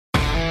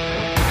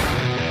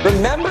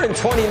Remember in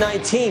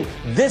 2019,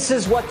 this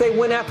is what they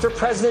went after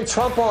President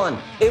Trump on.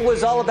 It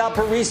was all about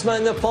Burisma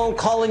and the phone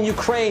calling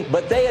Ukraine,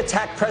 but they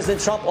attacked President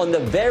Trump on the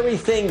very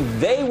thing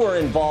they were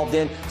involved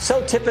in.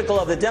 So typical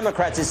of the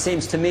Democrats, it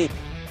seems to me.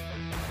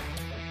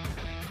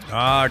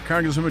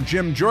 Congressman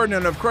Jim Jordan,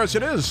 and of course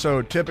it is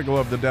so typical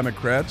of the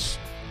Democrats.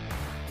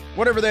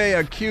 Whatever they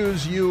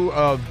accuse you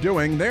of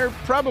doing, they're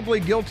probably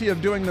guilty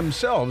of doing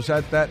themselves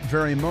at that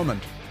very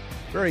moment.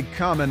 Very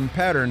common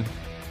pattern.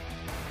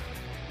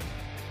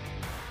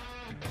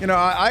 You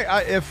know,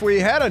 if we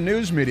had a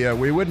news media,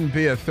 we wouldn't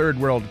be a third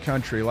world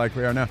country like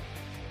we are now.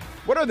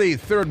 What are the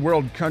third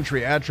world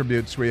country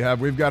attributes we have?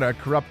 We've got a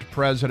corrupt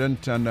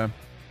president and a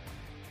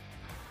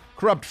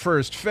corrupt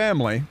first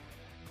family,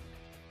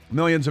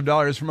 millions of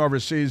dollars from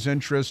overseas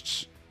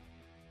interests,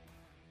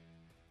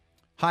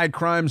 high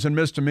crimes and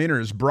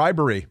misdemeanors,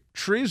 bribery,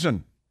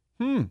 treason.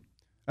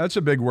 That's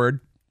a big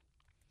word.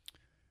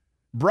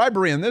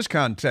 Bribery in this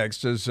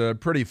context is a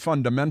pretty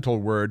fundamental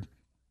word.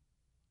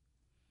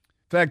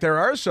 In fact, there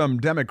are some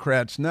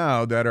Democrats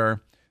now that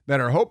are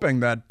hoping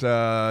that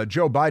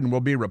Joe Biden will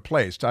be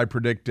replaced. I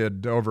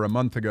predicted over a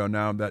month ago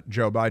now that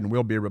Joe Biden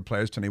will be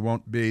replaced and he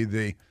won't be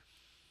the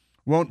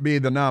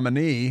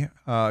nominee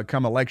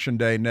come Election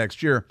Day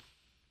next year.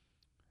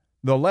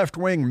 The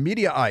left-wing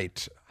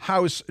Mediaite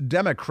House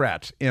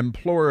Democrat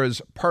implores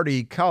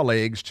party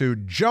colleagues to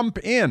jump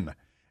in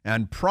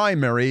and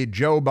primary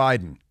Joe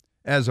Biden.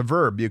 As a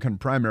verb, you can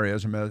primary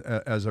as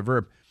a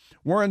verb.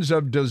 Warns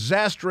of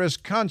disastrous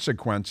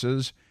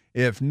consequences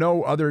if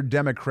no other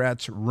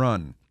Democrats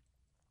run.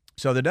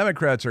 So the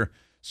Democrats are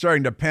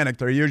starting to panic.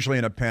 They're usually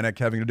in a panic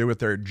having to do with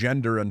their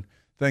gender and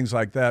things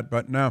like that.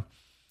 But now,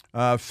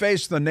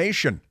 Face the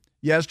Nation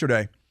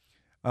yesterday,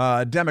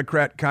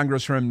 Democrat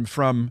congressman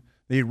from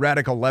the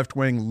radical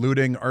left-wing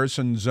looting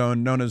arson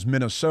zone known as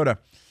Minnesota,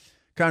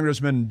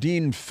 Congressman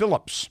Dean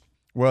Phillips,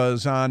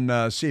 was on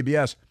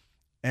CBS.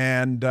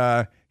 And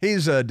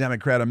he's a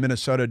Democrat, a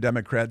Minnesota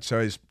Democrat, so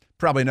he's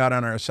probably not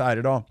on our side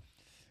at all.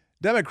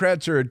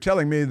 Democrats are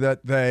telling me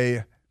that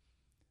they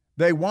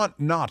want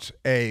not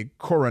a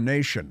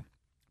coronation,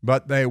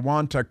 but they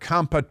want a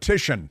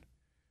competition,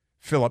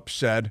 Phillips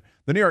said.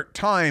 The New York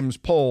Times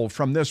poll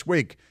from this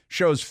week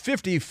shows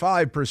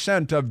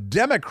 55% of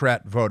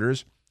Democrat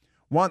voters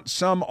want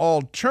some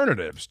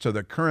alternatives to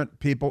the current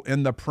people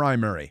in the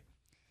primary.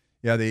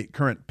 Yeah, the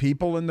current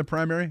people in the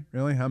primary?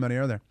 Really? How many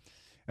are there?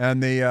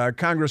 And the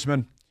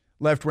congressman,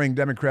 left-wing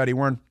Democrat, he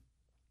warned,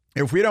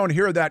 if we don't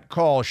hear that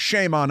call,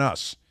 shame on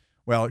us.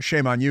 Well,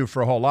 shame on you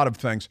for a whole lot of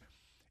things,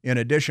 in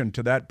addition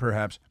to that,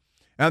 perhaps.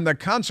 And the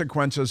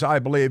consequences, I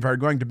believe, are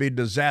going to be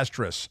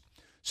disastrous.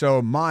 So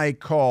my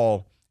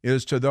call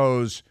is to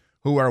those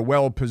who are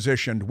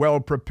well-positioned,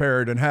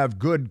 well-prepared, and have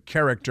good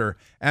character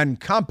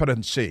and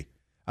competency.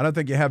 I don't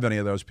think you have any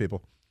of those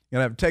people. You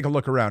know, take a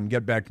look around and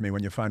get back to me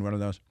when you find one of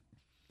those.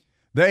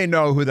 They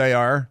know who they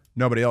are.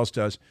 Nobody else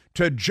does.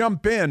 To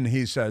jump in,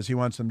 he says. He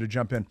wants them to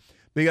jump in.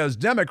 Because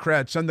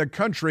Democrats and the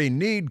country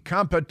need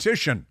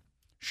competition.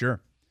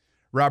 Sure.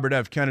 Robert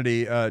F.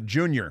 Kennedy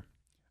Jr.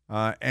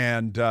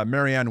 And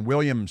Marianne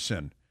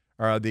Williamson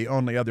are the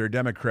only other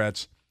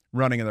Democrats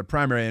running in the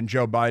primary, and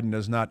Joe Biden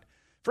is not.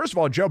 First of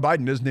all, Joe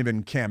Biden isn't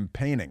even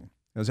campaigning.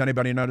 Has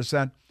anybody noticed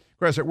that? Of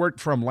course, it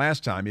worked from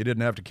last time. He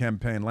didn't have to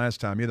campaign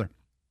last time either.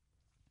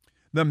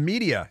 The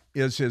media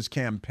is his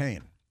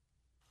campaign.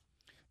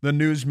 The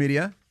news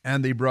media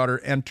and the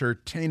broader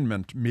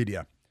entertainment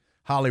media.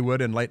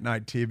 Hollywood and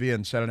late-night TV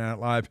and Saturday Night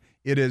Live.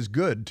 It is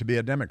good to be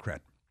a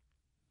Democrat.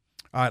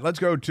 All right, let's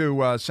go to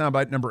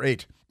soundbite number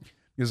 8,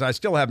 because I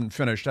still haven't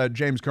finished.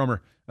 James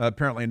Comer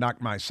apparently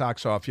knocked my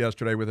socks off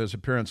yesterday with his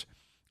appearance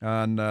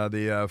on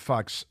the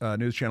Fox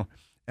News Channel.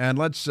 And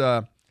let's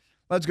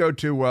go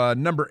to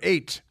number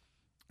 8.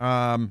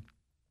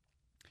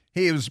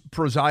 He was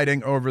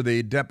presiding over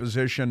the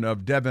deposition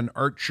of Devin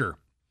Archer,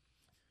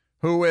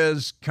 who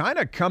is kind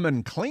of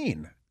coming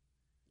clean.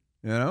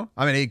 You know,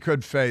 I mean, he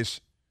could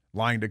face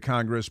lying to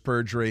Congress,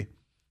 perjury,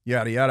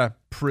 yada, yada,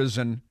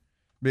 prison,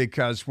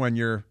 because when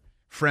your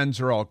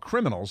friends are all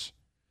criminals,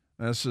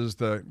 this is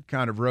the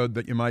kind of road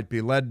that you might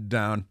be led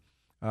down.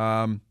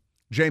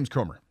 James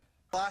Comer.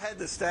 I had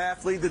the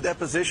staff lead the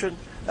deposition.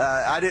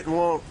 I didn't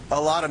want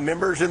a lot of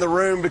members in the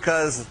room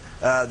because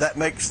that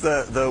makes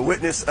the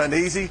witness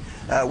uneasy.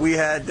 We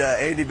had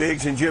Andy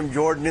Biggs and Jim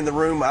Jordan in the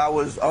room. I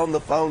was on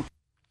the phone.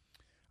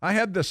 I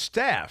had the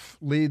staff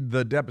lead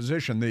the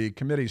deposition, the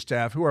committee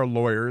staff, who are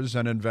lawyers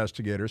and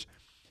investigators,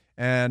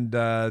 and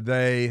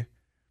they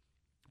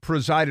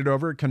presided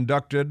over,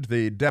 conducted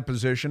the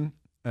deposition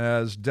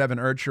as Devin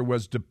Archer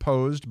was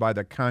deposed by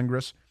the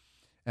Congress,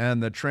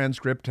 and the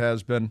transcript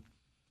has been,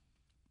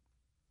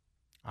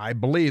 I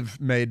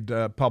believe, made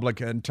public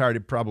entirely,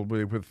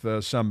 probably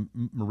with some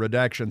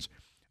redactions.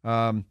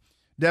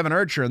 Devin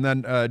Archer and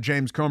then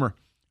James Comer.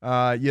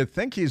 You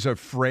think he's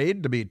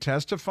afraid to be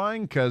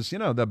testifying? Because, you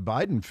know, the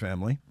Biden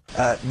family.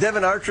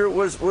 Devin Archer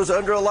was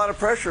under a lot of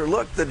pressure.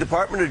 Look, the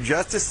Department of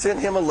Justice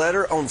sent him a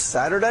letter on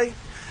Saturday.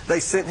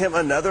 They sent him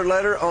another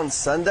letter on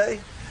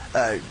Sunday.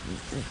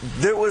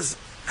 There was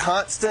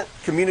constant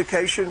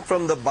communication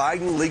from the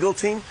Biden legal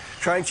team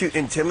trying to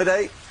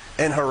intimidate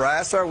and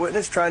harass our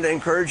witness, trying to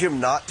encourage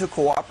him not to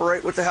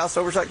cooperate with the House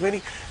Oversight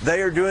Committee.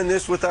 They are doing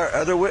this with our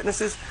other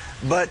witnesses.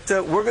 But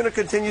we're going to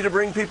continue to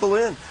bring people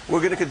in. We're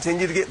going to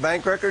continue to get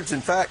bank records.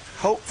 In fact,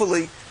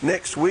 hopefully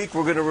next week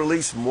we're going to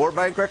release more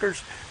bank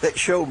records that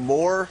show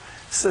more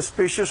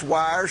suspicious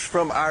wires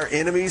from our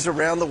enemies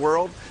around the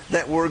world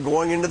that were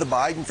going into the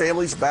Biden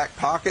family's back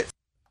pocket.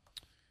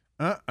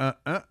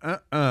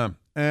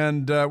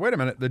 And wait a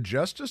minute, the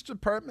Justice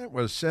Department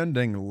was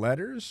sending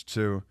letters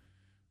to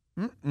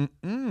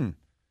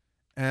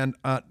And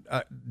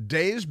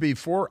days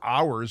before,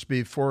 hours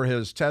before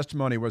his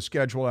testimony was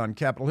scheduled on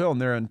Capitol Hill,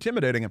 and they're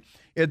intimidating him.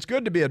 It's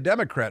good to be a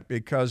Democrat,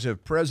 because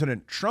if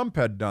President Trump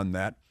had done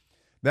that,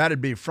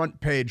 that'd be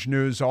front page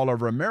news all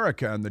over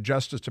America, and the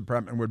Justice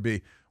Department would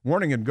be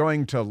warning and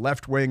going to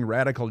left-wing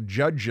radical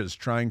judges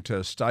trying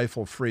to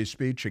stifle free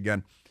speech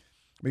again,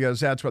 because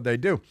that's what they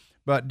do.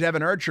 But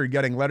Devin Archer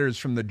getting letters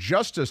from the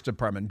Justice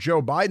Department,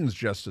 Joe Biden's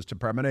Justice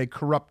Department, a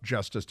corrupt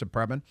Justice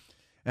Department,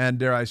 and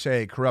dare I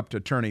say, a corrupt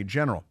Attorney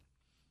General.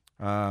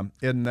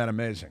 Isn't that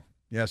amazing?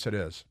 Yes, it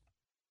is.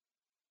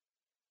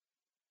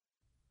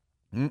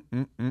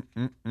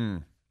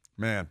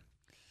 Man.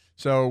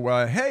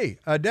 So, hey,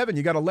 Devin,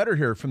 you got a letter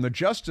here from the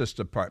Justice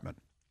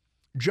Department,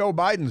 Joe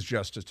Biden's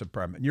Justice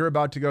Department. You're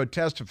about to go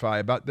testify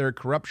about their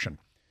corruption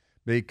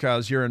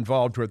because you're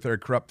involved with their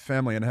corrupt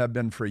family and have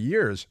been for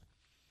years.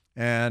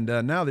 And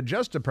now the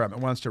Justice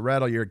Department wants to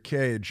rattle your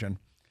cage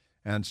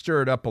and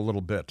stir it up a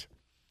little bit.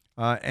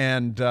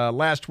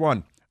 Last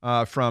one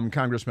from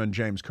Congressman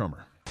James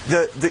Comer.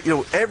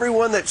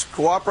 Everyone that's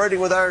cooperating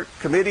with our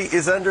committee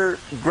is under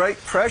great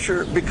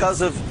pressure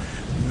because of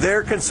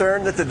their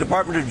concern that the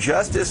Department of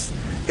Justice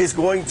is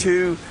going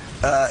to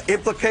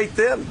implicate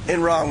them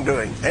in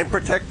wrongdoing and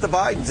protect the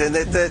Bidens, and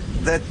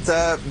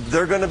that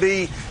they're going to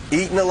be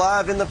eaten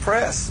alive in the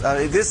press.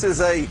 This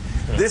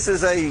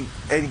is an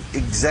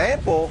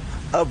example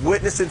of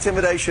witness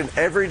intimidation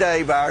every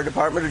day by our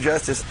Department of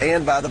Justice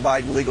and by the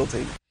Biden legal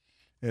team.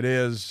 It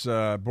is,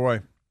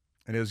 it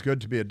is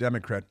good to be a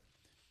Democrat.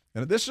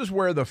 And this is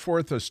where the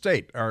Fourth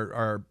Estate,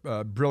 our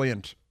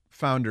brilliant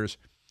founders,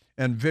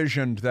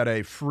 envisioned that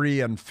a free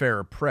and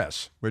fair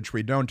press, which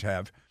we don't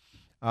have,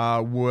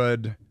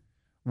 would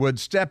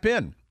step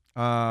in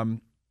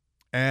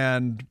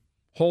and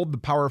hold the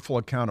powerful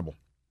accountable.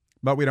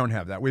 But we don't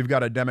have that. We've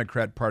got a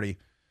Democrat Party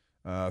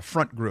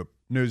front group,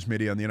 news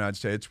media in the United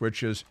States,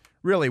 which is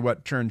really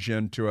what turns you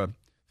into a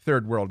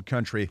third world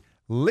country.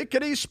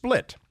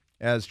 Lickety-split,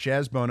 as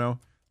Chaz Bono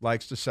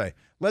likes to say.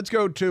 Let's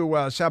go to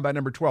soundbite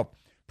number 12.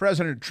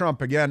 President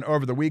Trump again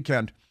over the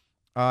weekend,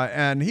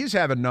 and he's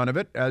having none of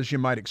it, as you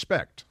might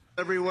expect.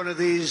 Every one of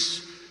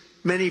these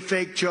many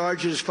fake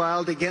charges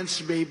filed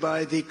against me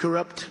by the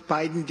corrupt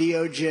Biden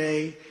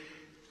DOJ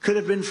could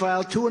have been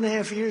filed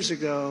 2.5 years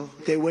ago.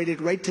 They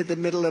waited right to the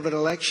middle of an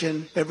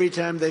election. Every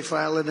time they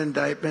file an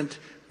indictment,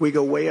 we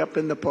go way up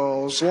in the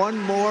polls. One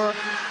more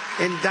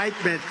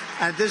indictment,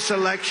 and this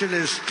election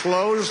is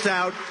closed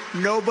out.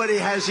 Nobody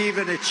has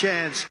even a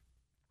chance.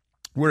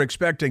 We're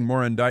expecting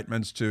more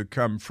indictments to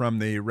come from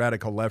the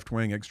radical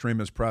left-wing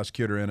extremist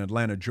prosecutor in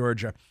Atlanta,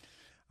 Georgia.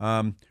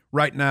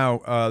 Right now,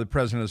 the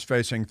president is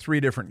facing 3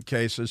 different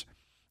cases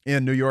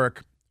in New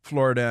York,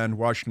 Florida, and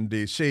Washington,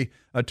 D.C.,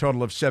 a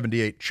total of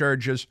 78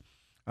 charges,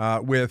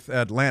 with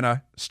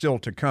Atlanta still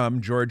to come,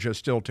 Georgia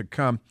still to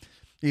come.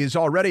 He's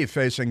already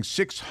facing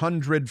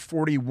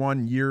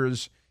 641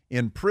 years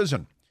in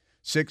prison.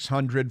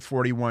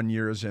 641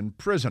 years in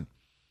prison.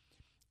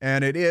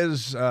 And it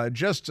is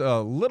just a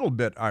little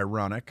bit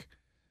ironic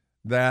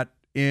that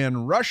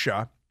in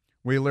Russia,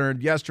 we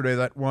learned yesterday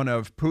that one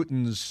of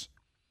Putin's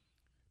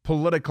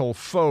political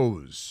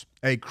foes,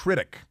 a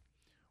critic,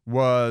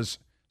 was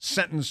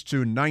sentenced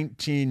to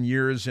 19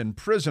 years in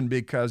prison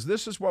because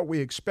this is what we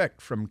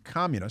expect from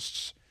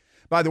communists.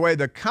 By the way,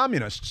 the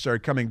communists are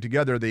coming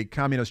together, the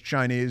communist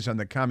Chinese and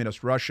the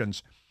communist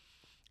Russians,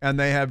 and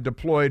they have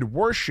deployed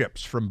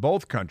warships from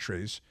both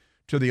countries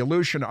to the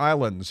Aleutian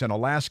Islands in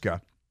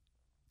Alaska.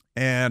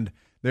 And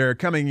they're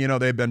coming,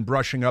 they've been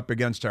brushing up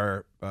against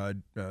our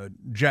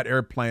jet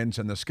airplanes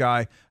in the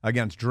sky,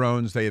 against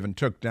drones. They even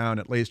took down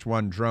at least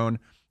one drone,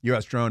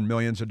 U.S. drone,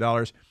 millions of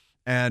dollars.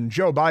 And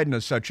Joe Biden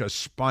is such a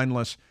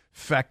spineless,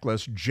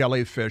 feckless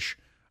jellyfish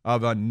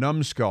of a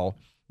numbskull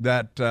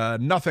that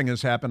nothing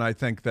has happened. I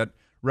think that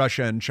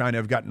Russia and China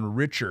have gotten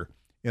richer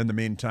in the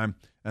meantime,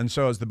 and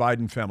so has the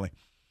Biden family.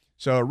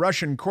 So a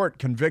Russian court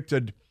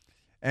convicted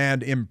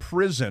and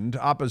imprisoned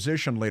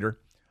opposition leader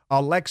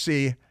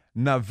Alexei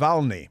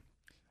Navalny.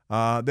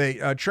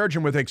 They charge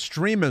him with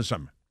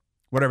extremism,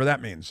 whatever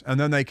that means, and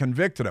then they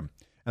convicted him,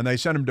 and they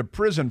sent him to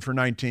prison for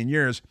 19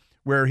 years,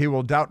 where he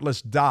will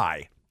doubtless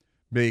die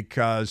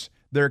because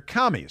they're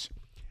commies.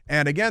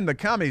 And again, the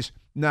commies,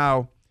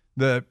 now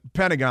the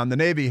Pentagon, the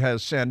Navy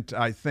has sent,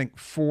 I think,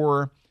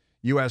 4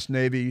 U.S.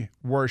 Navy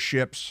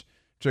warships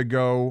to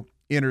go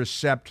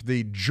intercept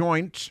the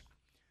joint.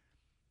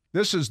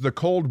 This is the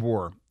Cold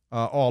War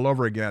all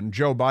over again.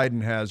 Joe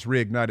Biden has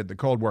reignited the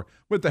Cold War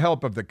with the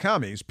help of the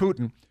commies,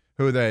 Putin,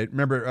 who they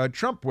remember.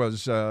 Trump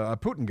was a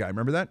Putin guy.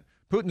 Remember that?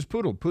 Putin's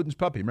poodle, Putin's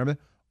puppy. Remember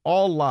that?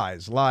 All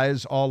lies,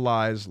 lies, all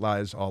lies,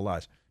 lies, all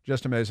lies.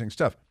 Just amazing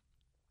stuff.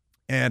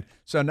 And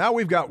so now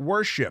we've got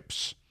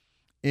warships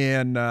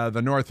in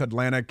the North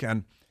Atlantic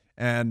and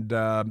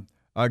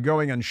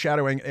going and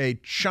shadowing a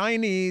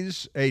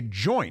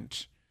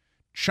joint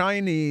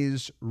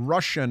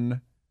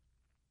Chinese-Russian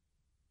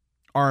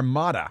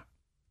armada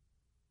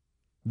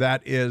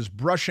that is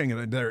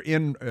brushing. They're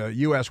in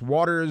U.S.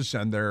 waters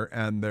and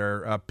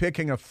they're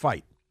picking a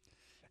fight,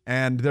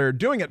 and they're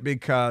doing it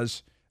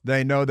because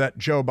they know that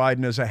Joe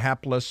Biden is a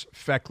hapless,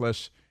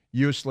 feckless,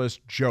 useless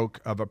joke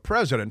of a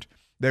president.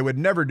 They would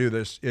never do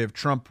this if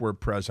Trump were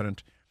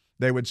president.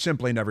 They would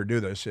simply never do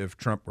this if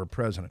Trump were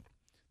president.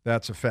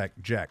 That's a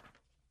fact, Jack.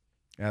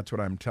 That's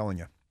what I'm telling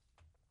you.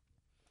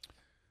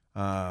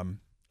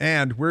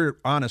 And we're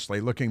honestly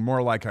looking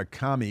more like a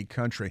commie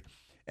country.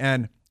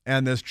 And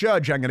this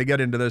judge, I'm going to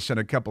get into this in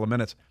a couple of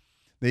minutes,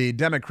 the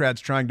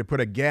Democrats trying to put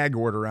a gag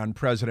order on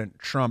President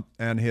Trump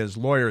and his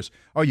lawyers.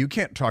 Oh, you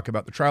can't talk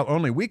about the trial.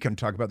 Only we can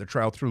talk about the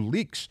trial through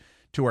leaks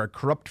to our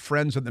corrupt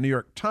friends at the New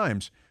York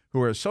Times,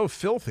 who are so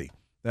filthy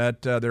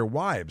that their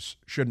wives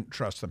shouldn't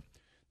trust them.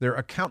 Their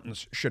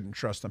accountants shouldn't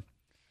trust them.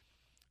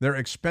 Their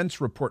expense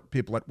report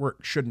people at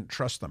work shouldn't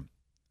trust them.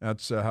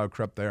 That's how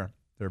corrupt they are.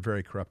 They're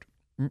very corrupt.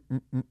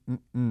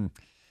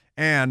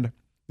 And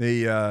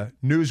the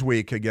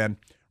Newsweek again.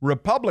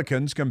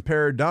 Republicans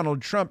compare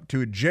Donald Trump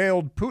to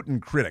jailed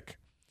Putin critic.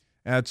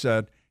 That's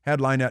a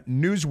headline at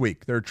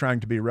Newsweek. They're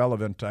trying to be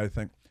relevant, I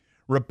think.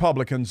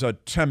 Republicans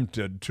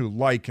attempted to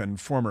liken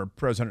former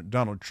President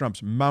Donald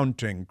Trump's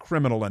mounting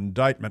criminal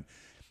indictment.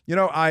 You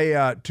know,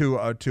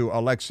 to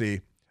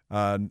Alexei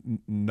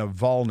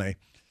Navalny,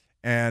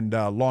 and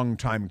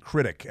longtime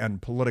critic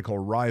and political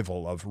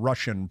rival of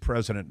Russian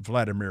President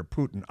Vladimir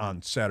Putin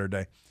on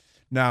Saturday.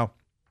 Now,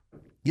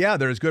 yeah,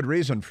 there's good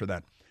reason for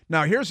that.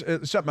 Now, here's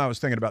something I was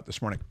thinking about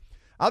this morning.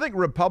 I think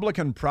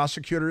Republican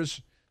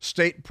prosecutors,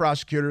 state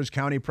prosecutors,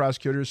 county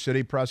prosecutors,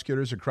 city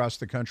prosecutors across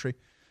the country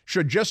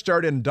should just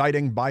start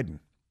indicting Biden.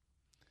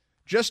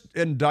 Just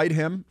indict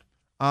him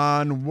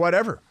on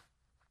whatever.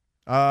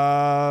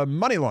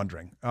 Money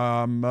laundering,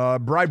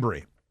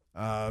 bribery,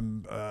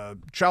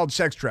 child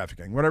sex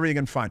trafficking, whatever you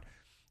can find.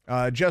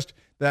 Just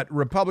that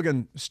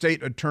Republican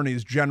state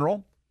attorneys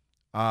general,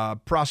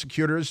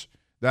 prosecutors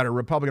that are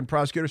Republican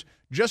prosecutors,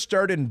 just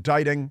start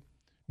indicting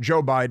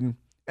Joe Biden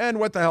and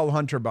what the hell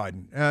Hunter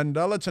Biden. And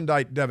let's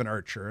indict Devin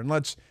Archer. And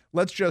let's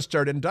just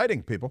start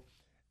indicting people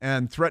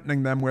and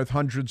threatening them with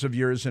hundreds of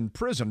years in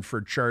prison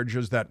for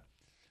charges that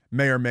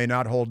may or may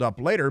not hold up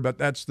later, but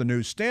that's the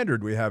new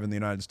standard we have in the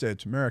United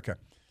States of America.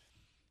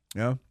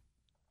 Yeah.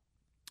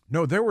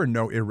 No, there were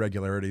no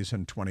irregularities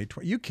in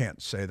 2020. You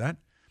can't say that.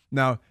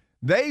 Now,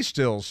 they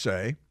still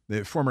say,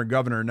 the former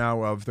governor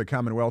now of the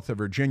Commonwealth of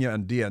Virginia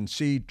and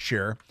DNC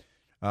chair,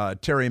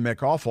 Terry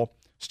McAuliffe,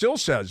 still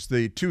says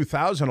the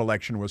 2000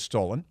 election was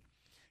stolen.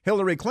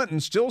 Hillary Clinton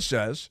still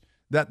says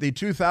that the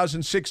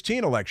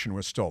 2016 election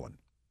was stolen.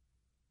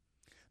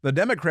 The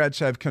Democrats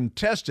have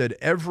contested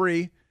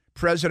every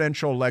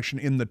presidential election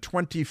in the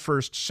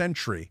 21st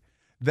century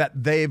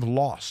that they've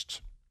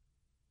lost.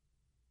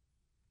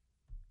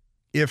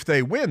 If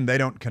they win, they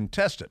don't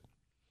contest it.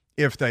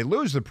 If they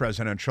lose the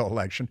presidential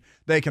election,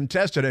 they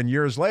contest it, and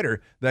years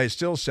later, they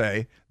still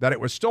say that it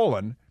was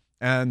stolen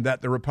and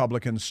that the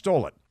Republicans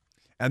stole it.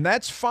 And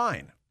that's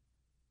fine.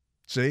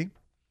 See?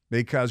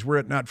 Because were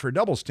it not for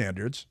double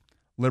standards,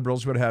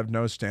 liberals would have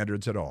no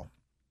standards at all.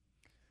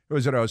 It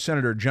was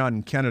Senator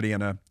John Kennedy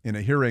in a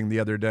hearing the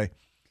other day,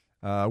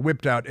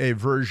 whipped out a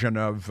version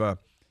of,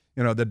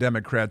 the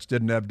Democrats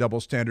didn't have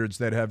double standards.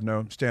 They'd have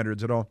no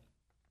standards at all.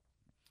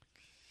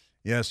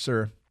 Yes,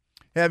 sir.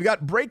 Hey, I've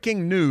got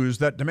breaking news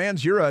that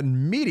demands your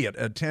immediate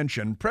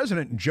attention.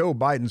 President Joe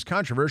Biden's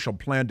controversial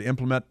plan to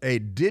implement a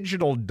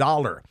digital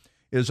dollar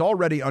is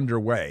already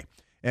underway.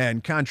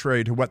 And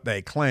contrary to what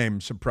they claim,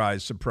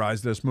 surprise,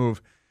 surprise, this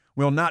move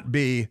will not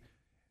be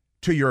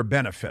to your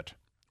benefit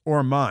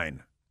or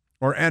mine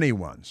or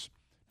anyone's.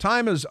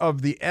 Time is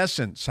of the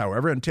essence,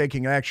 however, and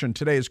taking action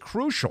today is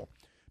crucial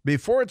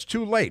before it's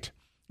too late.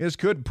 This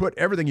could put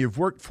everything you've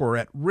worked for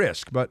at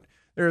risk, but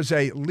there's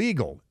a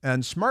legal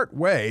and smart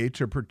way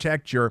to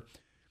protect your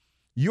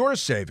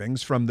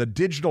savings from the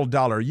digital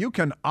dollar. You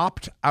can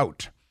opt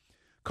out.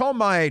 Call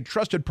my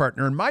trusted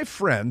partner and my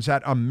friends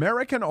at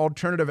American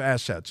Alternative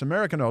Assets.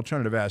 American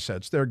Alternative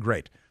Assets, they're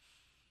great.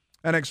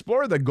 And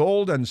explore the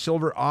gold and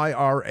silver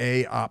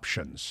IRA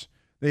options.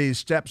 These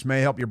steps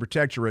may help you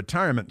protect your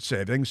retirement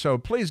savings, so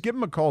please give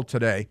them a call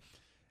today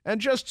and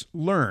just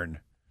learn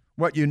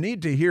what you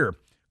need to hear.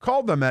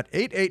 Call them at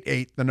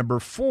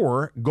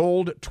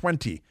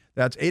 888-4-GOLD-20.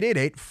 That's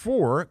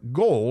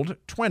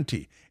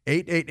 888-4-GOLD-20.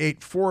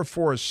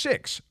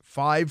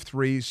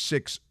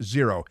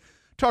 888-446-5360.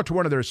 Talk to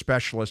one of their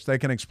specialists. They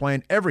can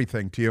explain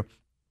everything to you,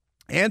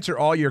 answer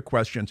all your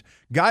questions,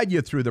 guide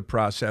you through the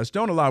process.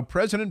 Don't allow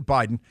President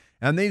Biden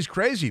and these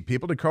crazy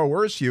people to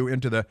coerce you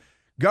into the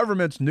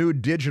government's new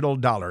digital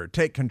dollar.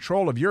 Take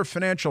control of your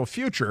financial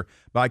future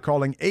by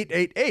calling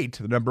 888,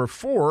 the number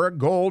 4,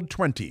 Gold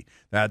 20.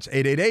 That's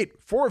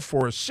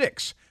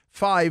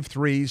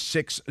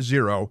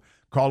 888-446-5360.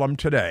 Call them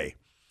today.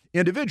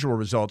 Individual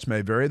results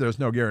may vary. There's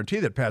no guarantee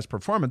that past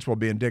performance will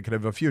be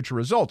indicative of future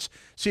results.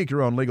 Seek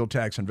your own legal,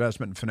 tax,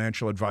 investment, and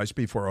financial advice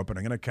before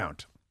opening an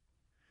account.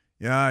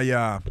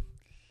 Yeah.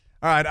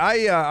 All right,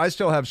 I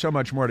still have so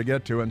much more to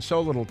get to and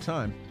so little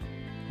time.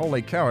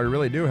 Holy cow, I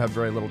really do have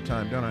very little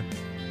time, don't I?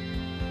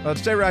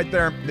 Let's stay right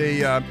there.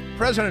 The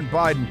President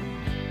Biden,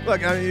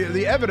 look,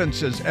 the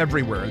evidence is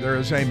everywhere. There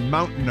is a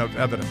mountain of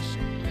evidence.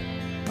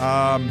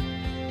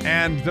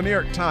 And the New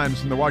York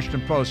Times and the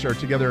Washington Post are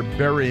together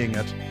burying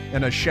it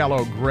in a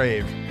shallow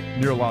grave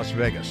near Las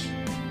Vegas.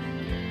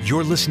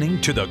 You're listening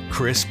to The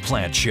Chris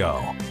Plante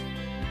Show.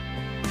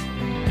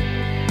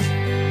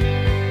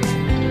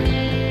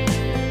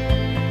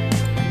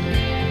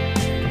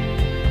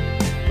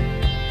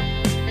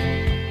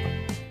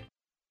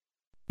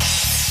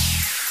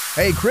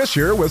 Hey, Chris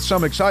here with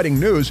some exciting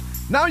news.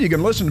 Now you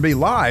can listen to me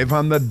live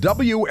on the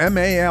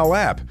WMAL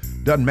app.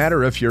 Doesn't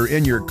matter if you're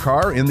in your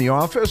car, in the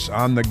office,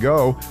 on the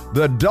go.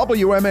 The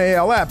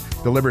WMAL app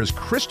delivers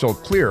crystal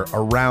clear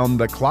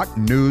around-the-clock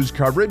news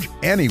coverage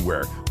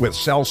anywhere with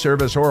cell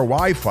service or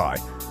Wi-Fi.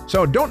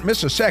 So don't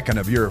miss a second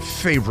of your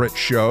favorite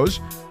shows.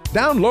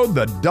 Download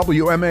the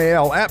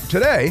WMAL app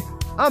today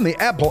on the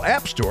Apple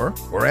App Store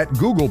or at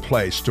Google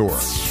Play Store.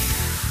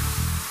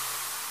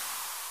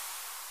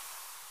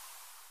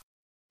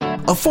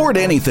 Afford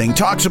Anything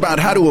talks about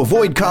how to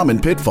avoid common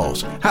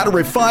pitfalls, how to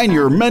refine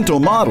your mental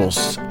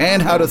models,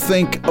 and how to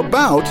think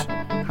about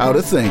how to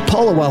think.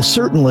 Paula, while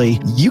certainly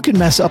you can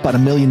mess up on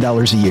 $1 million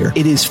a year,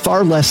 it is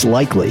far less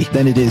likely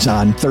than it is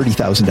on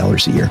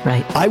 $30,000 a year.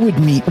 Right. I would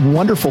meet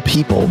wonderful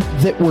people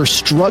that were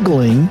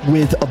struggling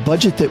with a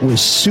budget that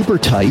was super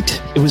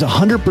tight. It was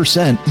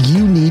 100%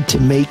 you need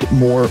to make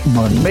more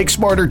money. Make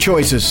smarter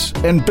choices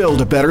and build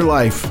a better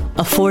life.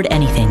 Afford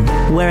Anything,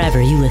 wherever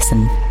you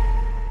listen.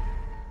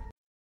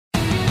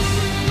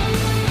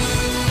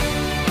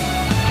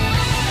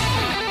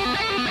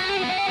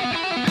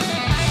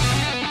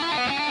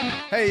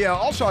 Hey,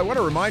 also, I want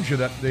to remind you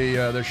that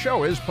the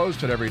show is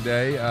posted every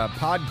day,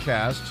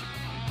 podcast,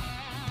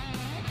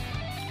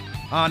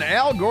 on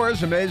Al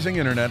Gore's amazing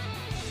internet.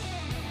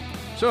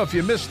 So if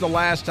you missed the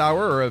last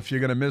hour or if you're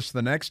going to miss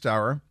the next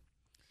hour,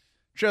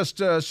 just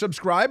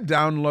subscribe,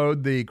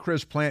 download the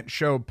Chris Plante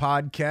Show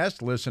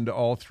podcast, listen to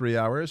all 3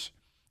 hours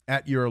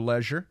at your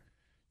leisure.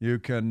 You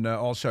can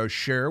also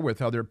share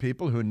with other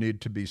people who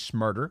need to be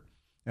smarter.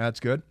 That's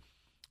good.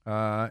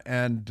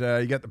 And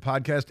you get the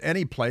podcast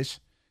any place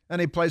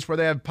where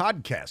they have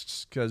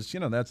podcasts, because,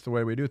 that's the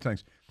way we do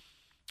things.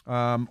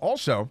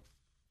 Also,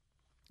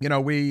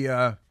 we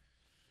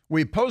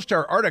post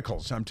our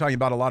articles. I'm talking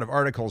about a lot of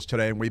articles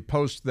today, and we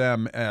post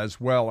them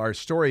as well, our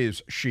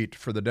stories sheet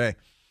for the day,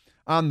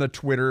 on the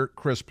Twitter,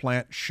 Chris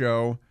Plante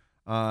Show,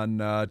 on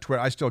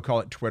Twitter. I still call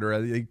it Twitter.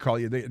 They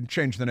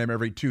change the name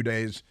every 2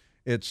 days.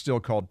 It's still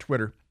called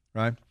Twitter,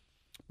 right?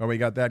 But we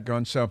got that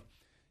going. So,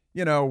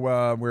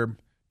 we're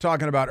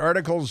talking about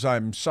articles.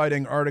 I'm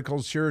citing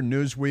articles here,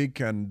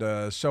 Newsweek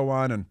and so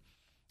on,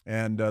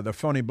 and the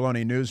phony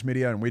baloney news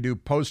media, and we do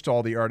post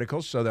all the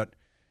articles so that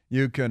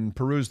you can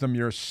peruse them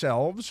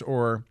yourselves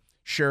or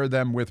share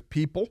them with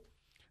people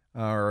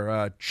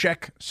or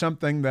check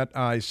something that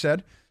I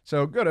said.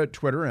 So go to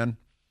Twitter, and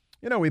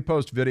we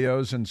post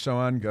videos and so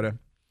on. Go to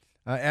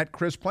at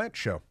Chris Plante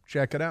Show.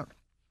 Check it out.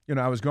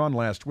 I was gone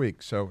last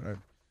week, so I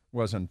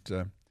was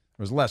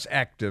less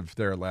active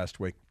there last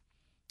week.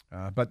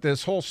 But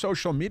this whole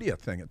social media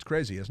thing, it's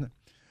crazy, isn't it?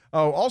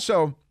 Oh,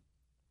 also,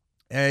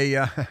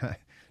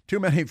 too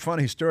many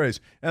funny stories.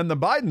 And the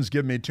Bidens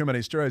give me too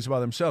many stories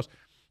about themselves.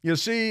 You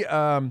see,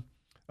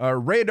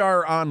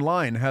 Radar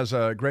Online has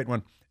a great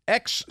one.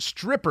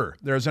 Ex-stripper.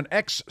 There's an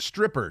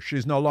ex-stripper.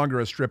 She's no longer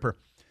a stripper.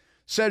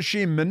 Says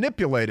she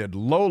manipulated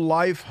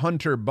low-life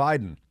Hunter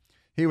Biden.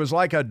 He was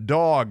like a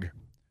dog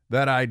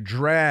that I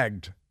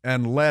dragged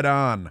and led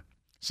on,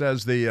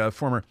 says the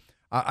former.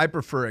 I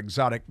prefer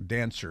exotic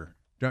dancer.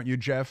 Don't you,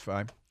 Jeff?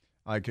 I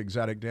like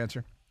exotic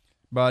dancer.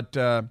 But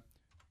Joe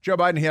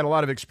Biden, he had a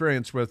lot of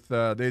experience with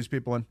these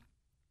people. And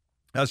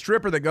a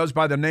stripper that goes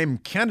by the name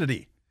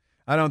Kennedy.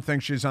 I don't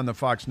think she's on the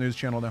Fox News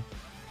channel now.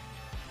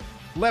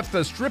 Left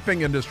the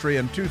stripping industry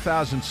in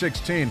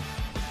 2016.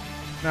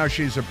 Now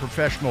she's a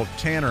professional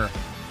tanner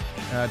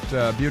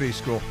at beauty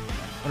school,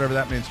 whatever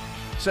that means.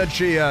 Said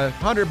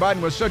Hunter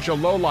Biden was such a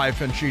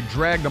lowlife, and she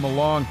dragged him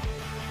along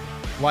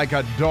like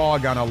a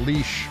dog on a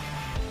leash.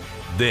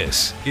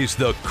 This is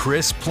the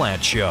Chris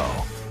Plante Show.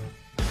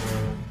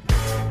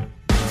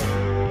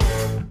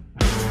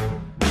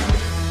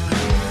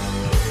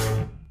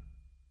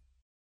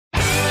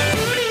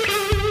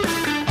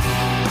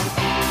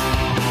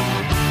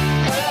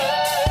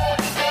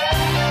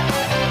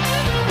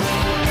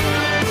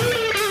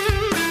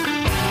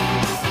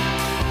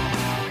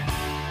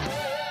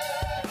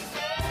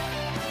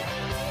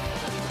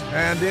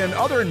 And in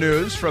other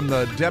news from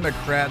the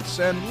Democrats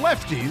and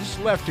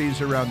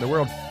lefties around the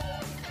world,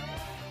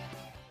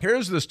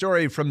 Here's the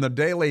story from the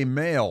Daily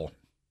Mail.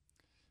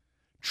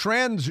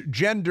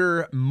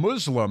 Transgender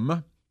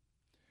Muslim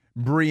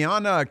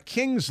Brianna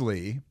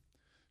Kingsley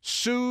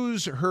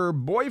sues her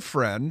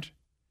boyfriend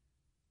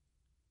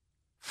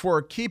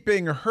for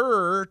keeping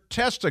her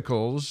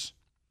testicles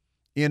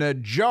in a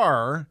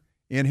jar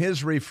in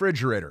his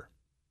refrigerator.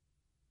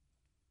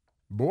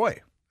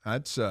 Boy,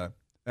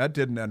 that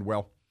didn't end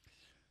well.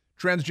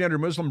 Transgender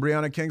Muslim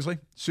Brianna Kingsley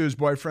sues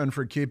boyfriend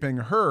for keeping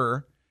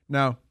her.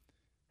 Now,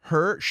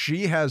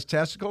 she has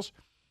testicles,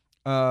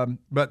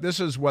 but this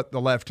is what the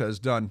left has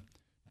done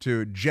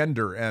to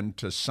gender and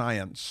to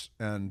science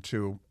and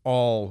to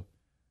all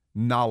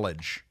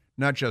knowledge,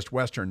 not just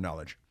Western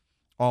knowledge,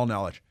 all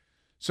knowledge.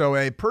 So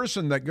a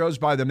person that goes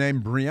by the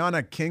name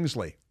Brianna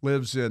Kingsley,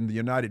 lives in the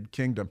United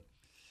Kingdom,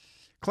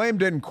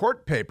 claimed in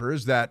court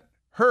papers that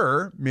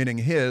her, meaning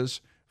his,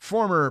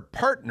 former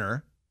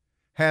partner,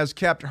 has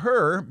kept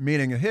her,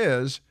 meaning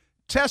his,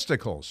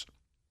 testicles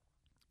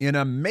in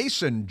a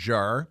mason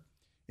jar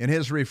in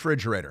his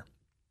refrigerator.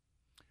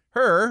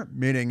 Her,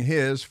 meaning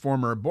his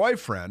former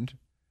boyfriend,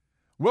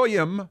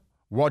 William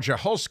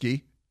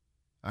Wojciechowski,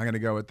 I'm going to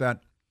go with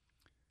that,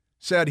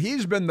 said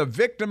he's been the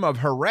victim of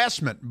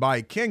harassment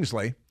by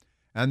Kingsley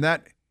and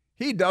that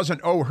he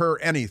doesn't owe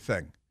her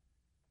anything.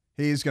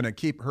 He's going to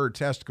keep her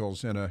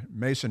testicles in a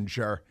mason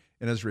jar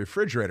in his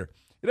refrigerator.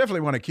 You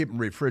definitely want to keep them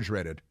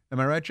refrigerated.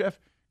 Am I right, Jeff?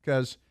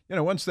 Because,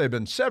 once they've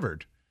been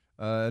severed,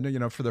 for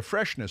the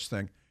freshness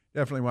thing,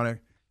 definitely want to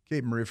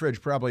keep them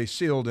refrigerated, probably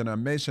sealed in a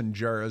mason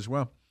jar as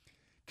well.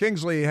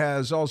 Kingsley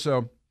has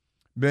also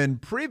been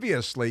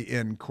previously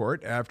in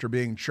court after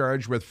being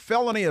charged with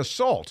felony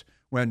assault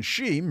when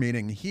she,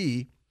 meaning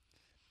he,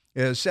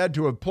 is said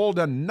to have pulled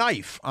a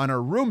knife on a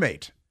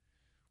roommate.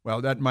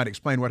 Well, that might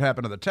explain what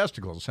happened to the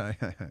testicles.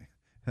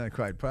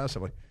 Quite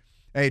possibly.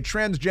 A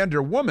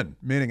transgender woman,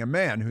 meaning a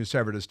man who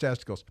severed his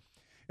testicles,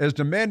 is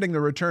demanding the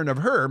return of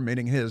her,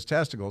 meaning his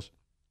testicles,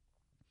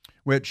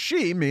 which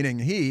she, meaning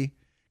he,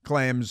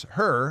 claims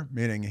her,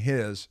 meaning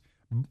his,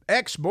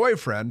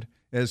 ex-boyfriend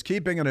is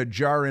keeping in a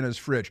jar in his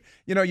fridge.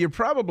 You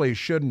probably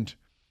shouldn't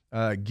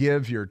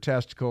give your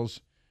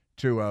testicles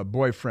to a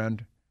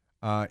boyfriend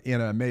in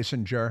a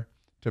mason jar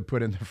to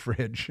put in the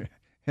fridge.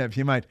 If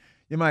you might,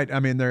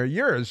 they're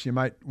yours. You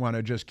might want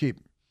to just keep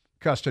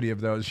custody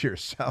of those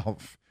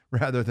yourself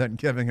rather than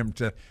giving them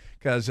to,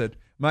 because it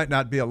might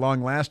not be a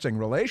long-lasting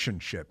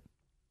relationship,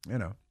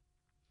 In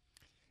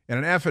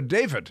an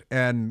affidavit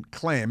and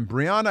claim,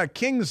 Brianna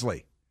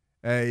Kingsley,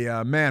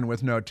 a man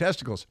with no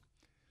testicles.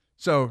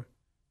 So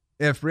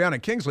if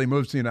Brianna Kingsley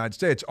moves to the United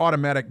States,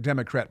 automatic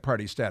Democrat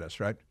Party status,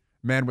 right?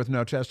 Man with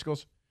no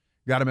testicles.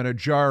 Got him in a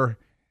jar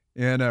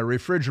in a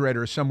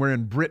refrigerator somewhere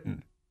in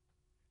Britain.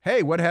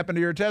 Hey, what happened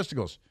to your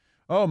testicles?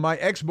 Oh, my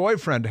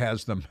ex-boyfriend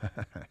has them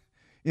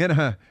in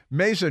a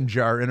mason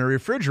jar in a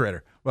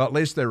refrigerator. Well, at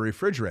least they're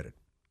refrigerated,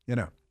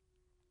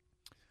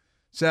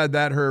 Said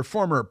that her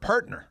former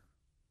partner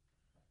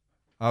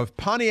of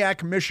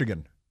Pontiac,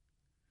 Michigan,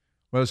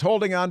 was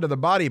holding on to the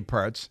body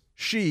parts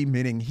she,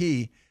 meaning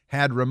he,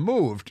 had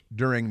removed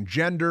during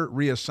gender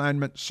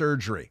reassignment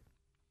surgery.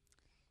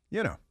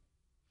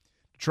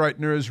 Detroit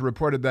News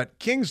reported that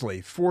Kingsley,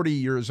 40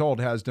 years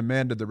old, has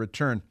demanded the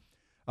return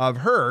of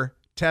her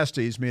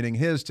testes, meaning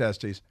his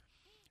testes,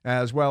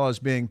 as well as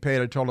being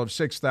paid a total of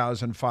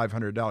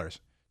 $6,500.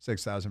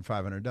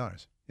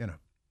 $6,500,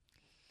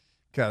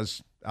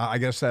 because I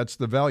guess that's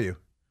the value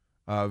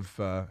of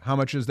how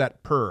much is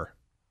that per?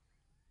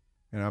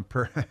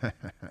 Per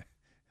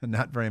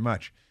not very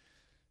much.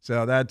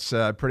 So that's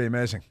pretty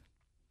amazing.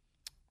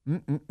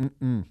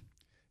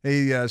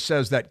 He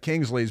says that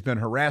Kingsley's been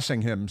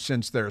harassing him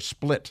since their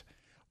split.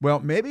 Well,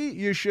 maybe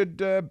you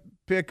should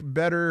pick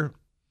better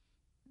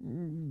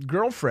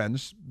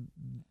girlfriends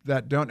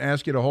that don't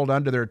ask you to hold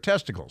on to their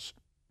testicles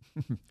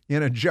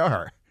in a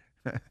jar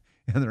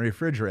in the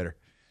refrigerator.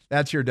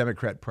 That's your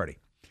Democrat Party.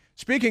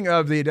 Speaking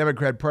of the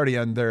Democrat Party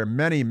and their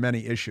many,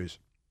 many issues,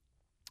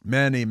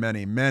 many,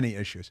 many, many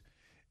issues,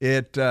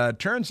 it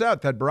turns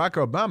out that Barack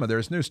Obama,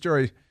 there's a new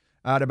story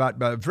out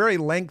about a very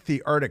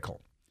lengthy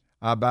article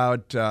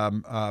about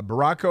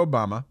Barack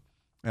Obama,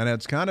 and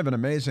it's kind of an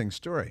amazing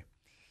story.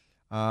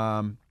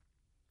 Barack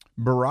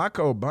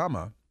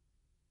Obama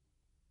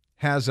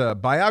has a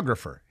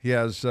biographer. He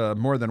has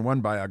more than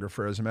one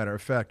biographer, as a matter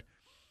of fact.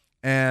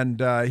 And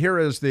here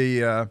is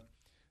the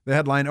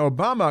headline: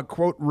 Obama,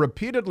 quote,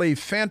 repeatedly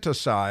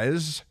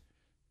fantasizes,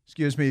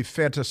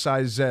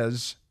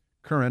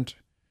 current,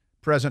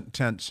 present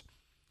tense.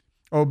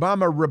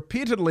 Obama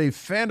repeatedly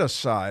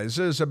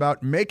fantasizes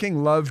about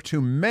making love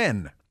to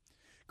men,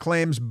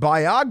 claims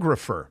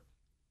biographer.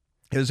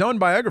 His own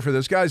biographer.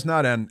 This guy's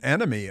not an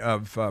enemy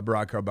of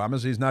Barack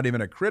Obama's. He's not even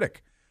a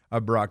critic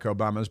of Barack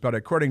Obama's. But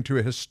according to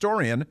a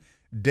historian,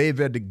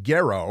 David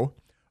Garrow,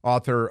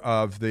 author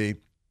of the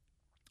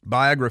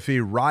biography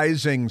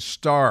Rising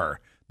Star,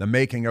 The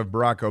Making of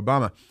Barack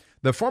Obama,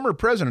 the former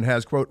president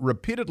has, quote,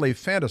 repeatedly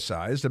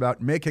fantasized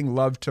about making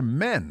love to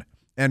men,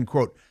 end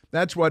quote.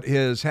 That's what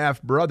his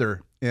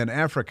half-brother in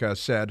Africa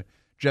said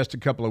just a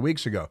couple of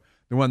weeks ago.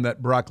 the one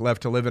that Barack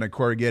left to live in a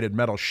corrugated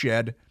metal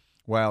shed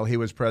while he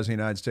was president of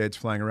the United States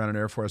flying around in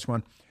Air Force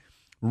One.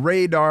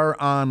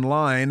 Radar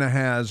Online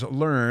has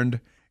learned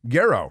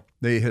Garrow,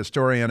 the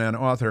historian and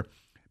author,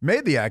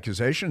 made the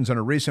accusations in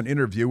a recent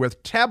interview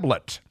with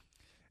Tablet,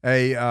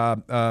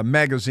 a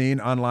magazine,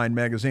 online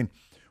magazine,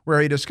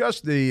 where he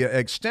discussed the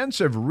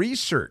extensive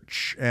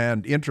research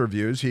and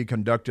interviews he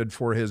conducted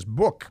for his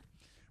book,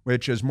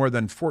 which is more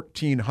than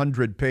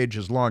 1,400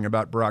 pages long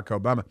about Barack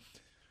Obama.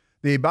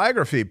 The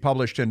biography,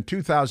 published in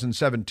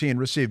 2017,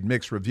 received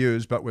mixed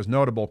reviews, but was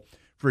notable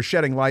for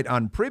shedding light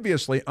on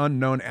previously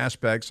unknown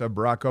aspects of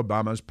Barack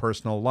Obama's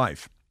personal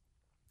life.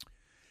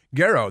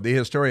 Garrow, the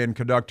historian,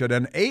 conducted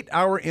an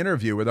 8-hour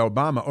interview with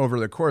Obama over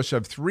the course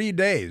of 3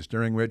 days,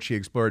 during which he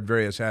explored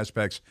various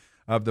aspects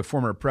of the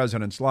former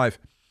president's life.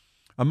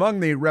 Among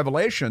the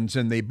revelations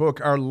in the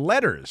book are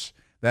letters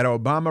that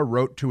Obama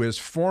wrote to his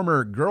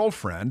former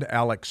girlfriend,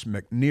 Alex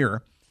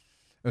McNear.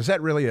 Is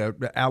that really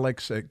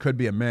Alex? It could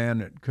be a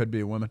man, it could be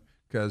a woman,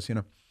 because,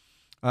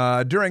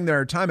 during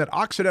their time at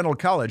Occidental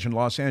College in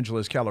Los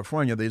Angeles,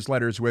 California, these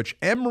letters, which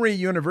Emory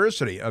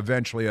University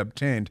eventually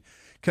obtained,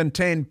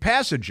 contained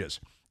passages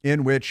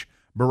in which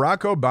Barack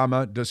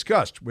Obama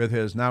discussed with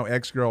his now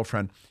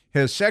ex-girlfriend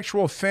his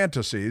sexual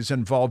fantasies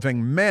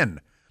involving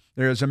men.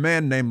 There is a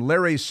man named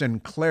Larry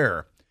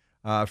Sinclair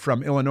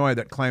from Illinois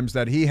that claims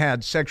that he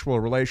had sexual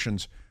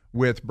relations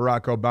with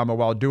Barack Obama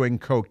while doing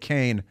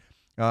cocaine,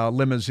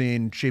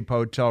 limousine, cheap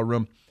hotel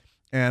room.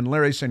 And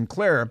Larry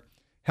Sinclair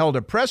held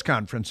a press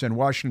conference in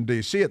Washington,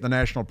 D.C. at the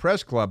National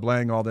Press Club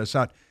laying all this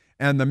out.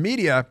 And the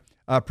media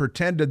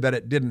pretended that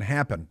it didn't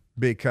happen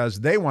because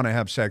they want to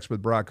have sex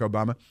with Barack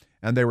Obama,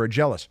 and they were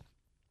jealous.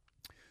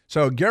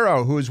 So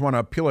Garrow, who's won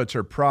a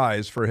Pulitzer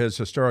Prize for his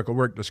historical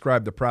work,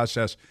 described the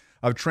process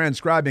of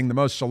transcribing the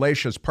most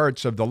salacious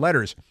parts of the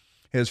letters.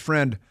 His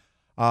friend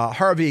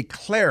Harvey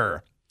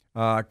Clare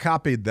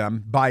copied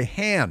them by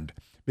hand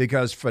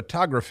because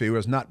photography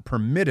was not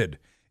permitted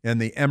in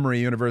the Emory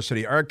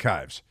University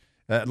archives,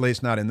 at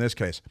least not in this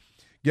case.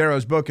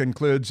 Garrow's book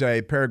includes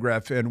a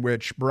paragraph in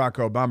which Barack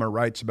Obama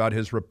writes about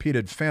his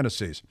repeated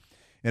fantasies.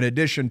 In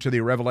addition to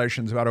the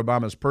revelations about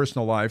Obama's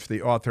personal life,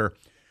 the author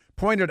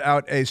pointed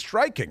out a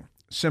striking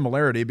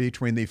similarity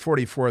between the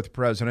 44th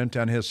president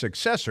and his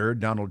successor,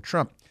 Donald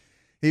Trump.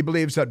 He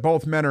believes that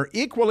both men are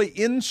equally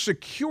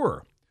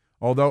insecure,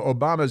 although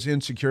Obama's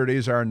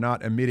insecurities are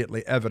not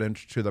immediately evident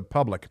to the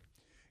public.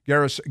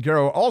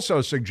 Garrow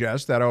also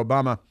suggests that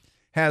Obama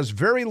has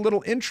very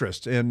little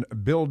interest in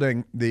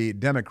building the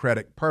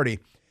Democratic Party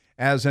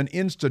as an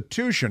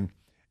institution,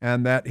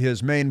 and that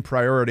his main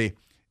priority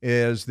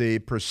is the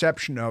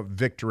perception of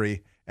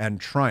victory and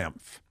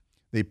triumph.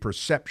 The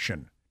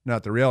perception,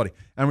 not the reality.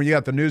 And when you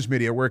got the news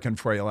media working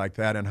for you like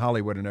that in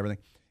Hollywood and everything,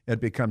 it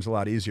becomes a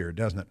lot easier,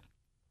 doesn't it?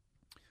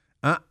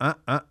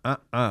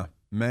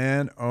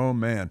 Man, oh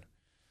man.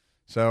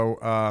 So,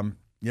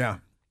 yeah.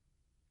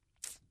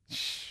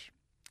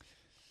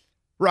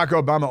 Barack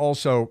Obama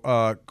also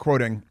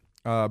quoting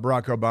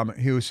Barack Obama,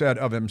 who said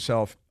of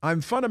himself,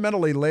 "I'm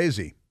fundamentally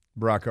lazy,"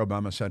 Barack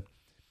Obama said.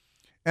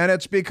 "And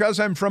it's because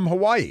I'm from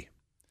Hawaii."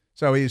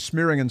 So he's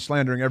smearing and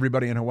slandering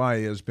everybody in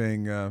Hawaii as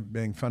being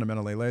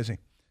fundamentally lazy,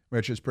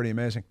 which is pretty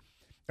amazing.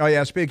 Oh,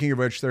 yeah, speaking of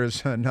which,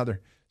 there's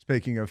another,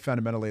 speaking of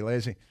fundamentally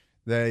lazy,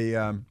 they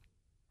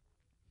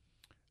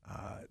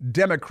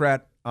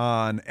Democrat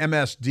on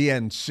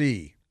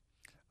MSDNC,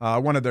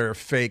 one of their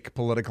fake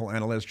political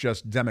analysts,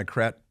 just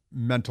Democrat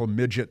mental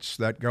midgets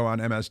that go on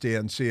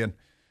MSDNC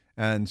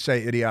and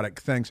say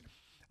idiotic things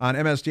on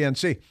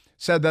MSDNC,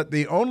 said that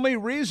the only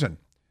reason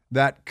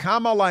that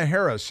Kamala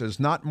Harris is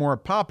not more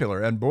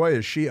popular, and boy,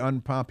 is she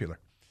unpopular.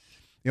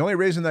 The only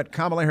reason that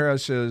Kamala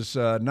Harris is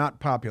not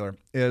popular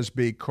is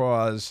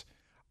because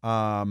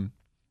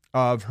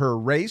of her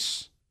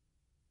race,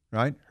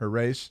 right? Her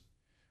race,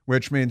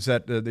 which means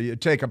that you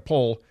take a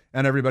poll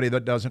and everybody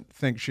that doesn't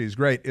think she's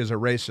great is a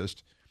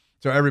racist.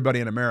 So everybody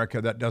in America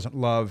that doesn't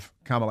love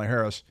Kamala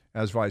Harris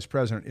as vice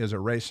president is a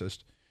racist.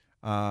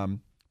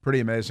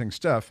 Pretty amazing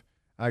stuff,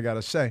 I got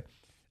to say.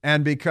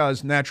 And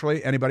because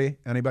naturally, anybody?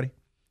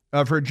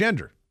 Of her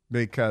gender,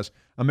 because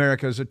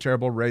America is a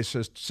terrible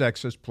racist,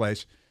 sexist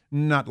place.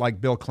 Not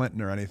like Bill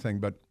Clinton or anything,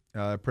 but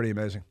pretty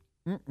amazing.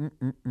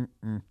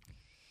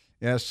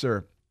 Yes,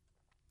 sir.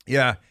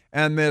 Yeah,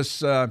 and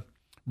this Barack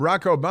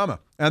Obama,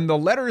 and the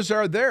letters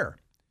are there.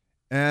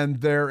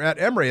 And they're at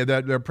Emory.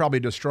 They're probably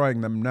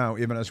destroying them now,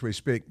 even as we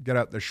speak. Get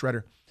out the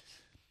shredder.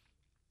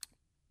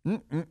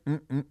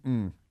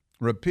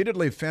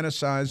 Repeatedly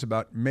fantasize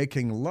about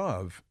making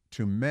love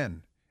to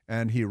men.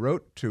 And he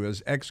wrote to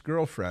his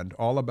ex-girlfriend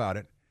all about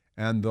it.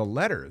 And the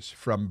letters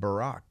from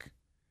Barack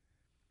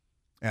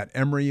at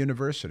Emory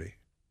University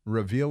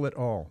reveal it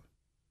all.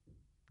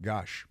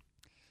 Gosh.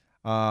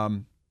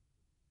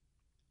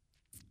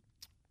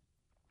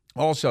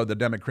 Also, the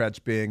Democrats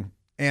being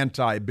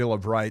anti-Bill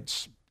of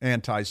Rights,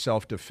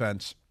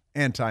 anti-self-defense,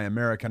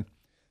 anti-American.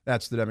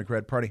 That's the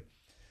Democrat Party.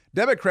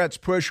 Democrats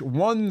push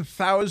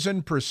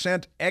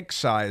 1,000%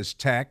 excise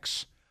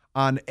tax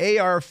on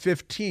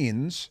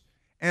AR-15s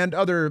and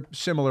other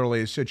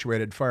similarly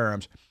situated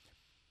firearms.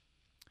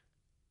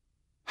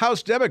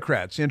 House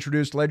Democrats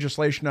introduced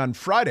legislation on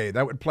Friday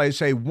that would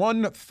place a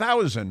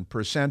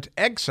 1,000%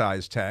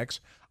 excise tax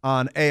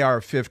on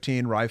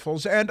AR-15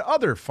 rifles and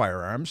other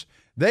firearms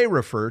they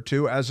refer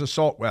to as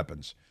assault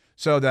weapons,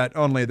 so that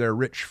only their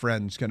rich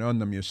friends can own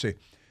them, you see.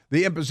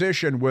 The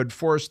imposition would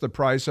force the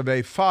price of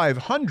a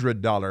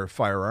 $500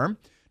 firearm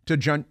to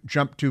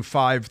jump to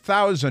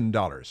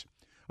 $5,000.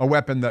 A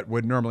weapon that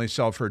would normally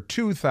sell for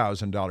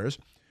 $2,000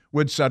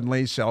 would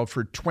suddenly sell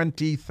for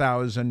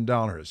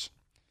 $20,000.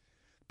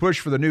 Push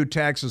for the new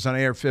taxes on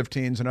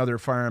AR-15s and other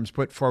firearms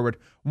put forward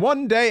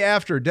one day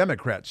after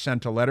Democrats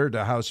sent a letter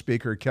to House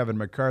Speaker Kevin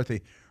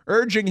McCarthy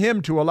urging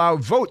him to allow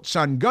votes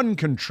on gun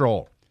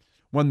control.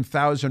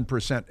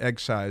 1,000%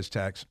 excise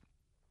tax,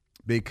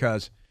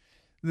 because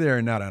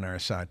they're not on our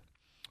side.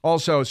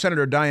 Also,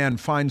 Senator Dianne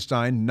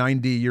Feinstein,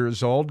 90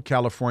 years old,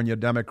 California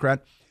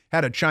Democrat,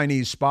 had a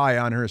Chinese spy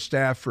on her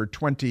staff for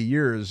 20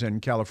 years in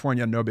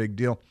California, no big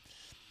deal.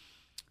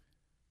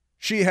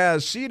 She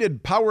has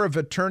ceded power of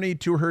attorney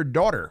to her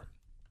daughter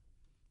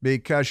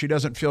because she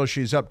doesn't feel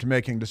she's up to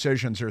making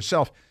decisions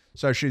herself.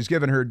 So she's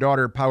given her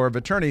daughter power of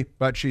attorney,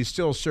 but she's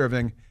still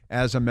serving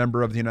as a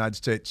member of the United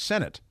States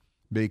Senate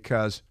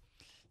because,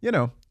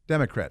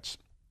 Democrats.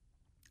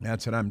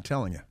 That's what I'm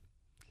telling you.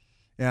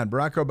 And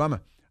Barack Obama.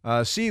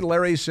 See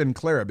Larry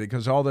Sinclair,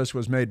 because all this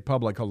was made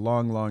public a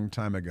long, long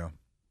time ago.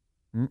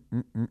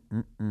 And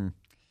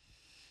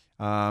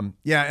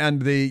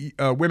the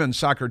women's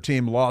soccer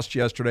team lost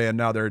yesterday, and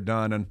now they're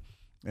done.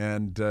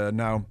 And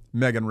now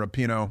Megan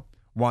Rapinoe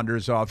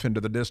wanders off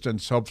into the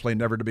distance, hopefully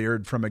never to be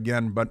heard from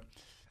again. But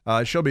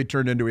she'll be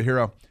turned into a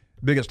hero.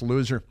 Biggest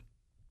loser.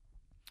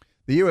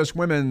 The U.S.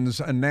 women's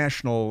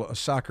national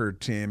soccer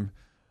team,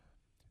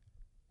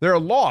 their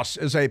loss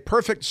is a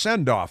perfect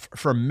send-off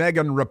for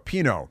Megan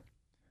Rapinoe.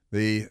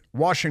 The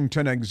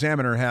Washington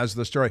Examiner has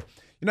the story.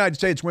 United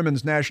States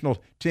women's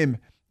national team,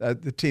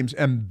 the team's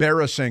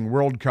embarrassing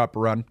World Cup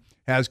run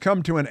has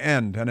come to an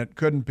end, and it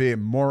couldn't be a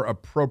more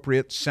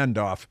appropriate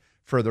send-off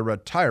for the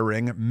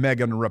retiring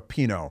Megan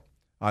Rapinoe.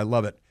 I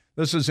love it.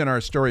 This is in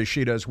our story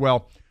sheet as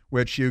well,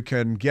 which you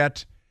can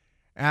get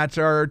at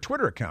our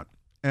Twitter account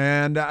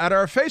and at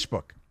our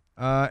Facebook.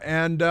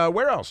 And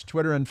where else?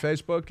 Twitter and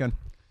Facebook and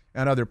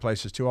other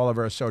places too, all of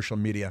our social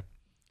media.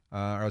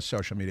 All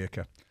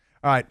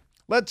right,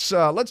 let's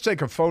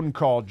take a phone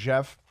call,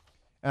 Jeff.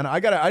 And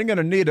I'm going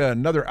to need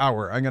another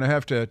hour. I'm going to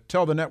have to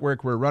tell the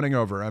network we're running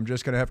over. I'm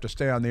just going to have to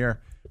stay on the air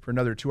for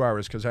another 2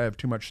 hours because I have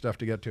too much stuff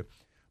to get to.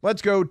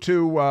 Let's go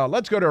to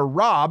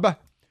Rob,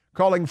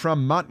 calling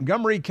from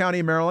Montgomery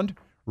County, Maryland.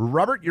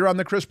 Robert, you're on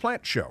the Chris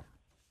Plante Show.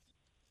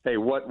 Hey,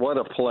 what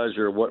a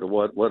pleasure,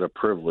 what a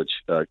privilege,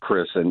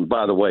 Chris. And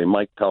by the way,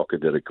 Mike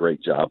Pelka did a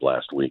great job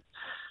last week.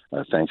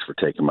 Thanks for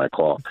taking my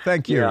call.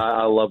 Thank you. Yeah,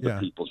 I love the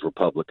People's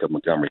Republic of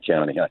Montgomery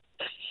County.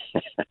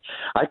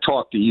 I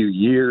talked to you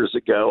years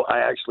ago. I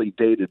actually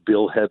dated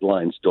Bill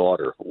Headline's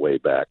daughter way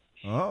back.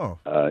 Oh.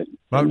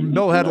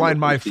 Bill Headline,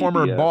 my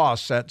former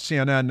boss at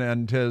CNN,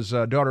 and his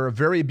daughter, a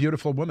very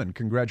beautiful woman.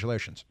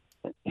 Congratulations.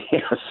 Yeah,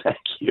 thank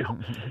you.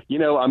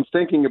 I'm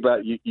thinking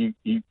about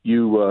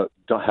you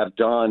have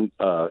done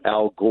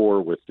Al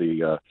Gore with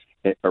the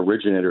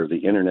originator of the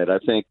Internet. I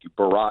think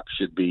Barack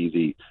should be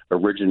the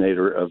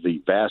originator of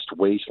the vast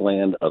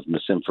wasteland of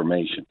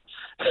misinformation.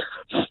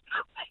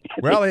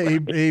 Well,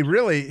 he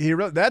really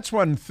that's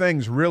when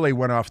things really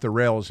went off the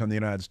rails in the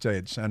United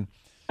States. And,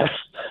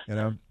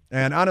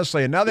 and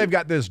honestly, now they've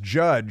got this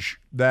judge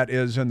that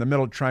is in the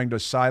middle trying to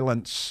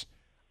silence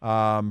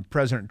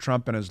President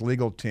Trump and his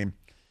legal team.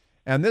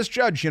 And this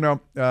judge,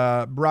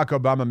 Barack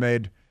Obama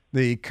made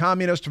the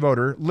communist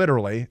voter,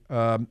 literally,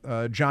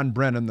 John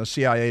Brennan, the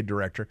CIA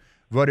director,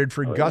 voted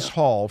for Gus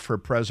Hall for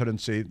the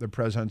presidency of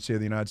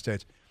the United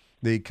States,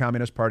 the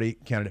Communist Party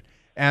candidate,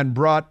 and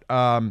brought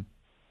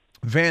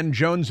Van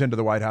Jones into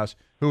the White House,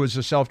 who was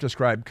a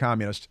self-described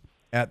communist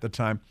at the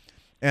time.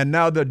 And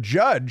now the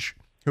judge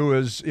who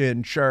is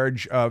in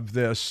charge of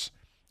this,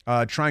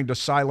 trying to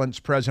silence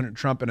President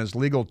Trump and his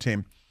legal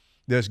team,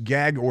 this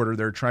gag order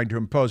they're trying to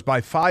impose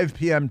by 5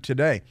 p.m.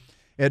 today.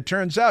 It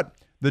turns out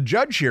the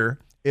judge here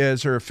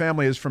her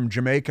family is from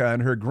Jamaica,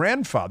 and her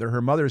grandfather,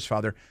 her mother's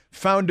father,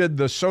 founded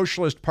the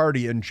Socialist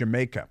Party in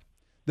Jamaica.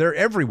 They're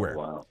everywhere.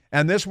 Wow.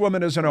 And this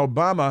woman is an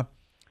Obama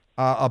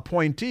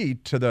appointee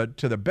to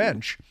the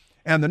bench.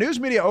 And the news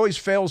media always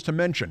fails to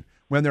mention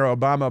when they're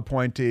Obama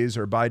appointees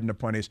or Biden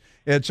appointees.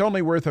 It's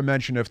only worth a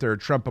mention if they're a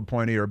Trump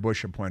appointee or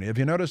Bush appointee. Have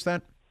you noticed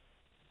that?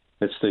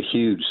 It's the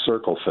huge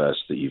circle fest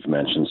that you've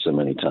mentioned so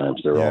many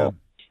times.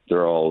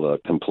 They're all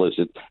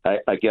complicit.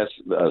 I guess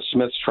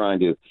Smith's trying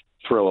to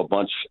throw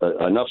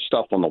enough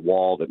stuff on the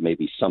wall that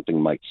maybe something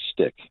might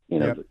stick.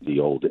 The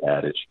old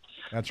adage.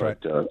 That's right.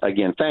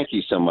 Again, thank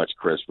you so much,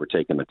 Chris, for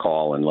taking the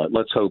call, and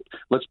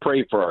let's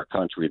pray for our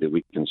country that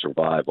we can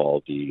survive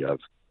all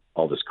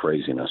this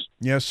craziness.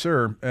 Yes,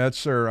 sir. Yes,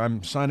 sir.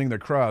 I'm signing the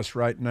cross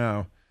right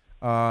now.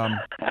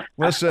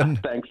 Listen,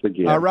 thanks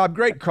again. Rob,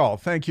 great call.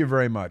 Thank you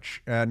very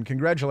much. And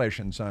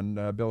congratulations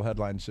on Bill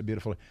Headline so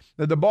beautifully.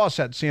 The boss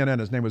at CNN,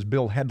 his name was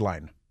Bill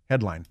Headline.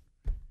 Headline.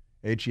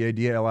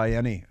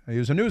 Headline. He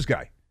was a news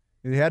guy.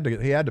 He had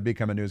to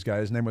become a news guy.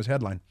 His name was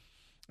Headline.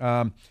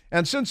 And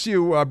since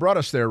you brought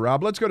us there,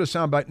 Rob, let's go to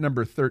soundbite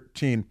number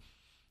 13.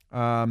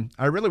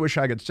 I really wish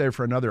I could stay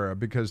for another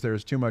because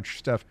there's too much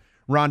stuff.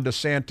 Ron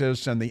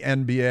DeSantis and the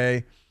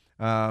NBA.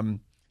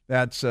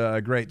 That's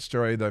a great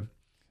story. The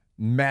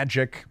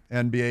Magic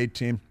NBA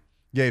team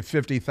gave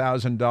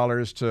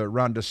 $50,000 to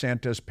Ron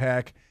DeSantis'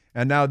 PAC,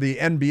 and now the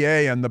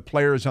NBA and the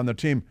players on the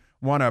team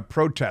want to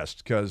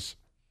protest because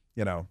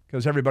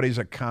everybody's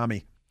a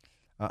commie.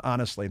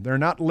 Honestly, they're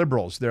not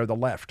liberals. They're the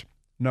left.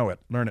 Know it.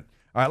 Learn it.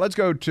 All right, let's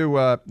go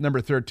to number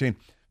 13.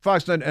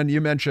 Fox, and you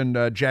mentioned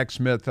Jack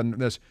Smith and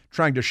this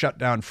trying to shut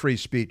down free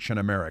speech in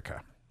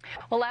America.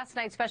 Well, last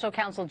night, Special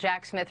Counsel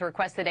Jack Smith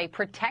requested a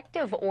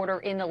protective order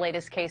in the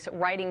latest case,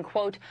 writing,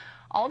 quote,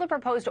 all the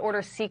proposed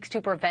order seeks to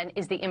prevent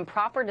is the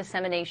improper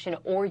dissemination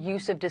or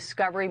use of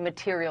discovery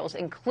materials,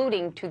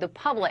 including to the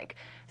public.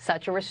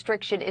 Such a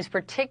restriction is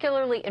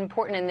particularly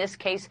important in this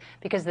case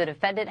because the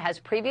defendant has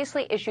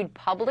previously issued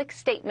public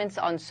statements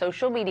on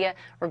social media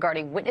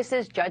regarding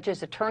witnesses,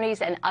 judges,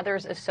 attorneys, and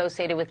others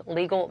associated with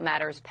legal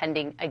matters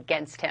pending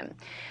against him.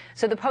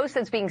 So the post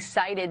that's being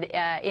cited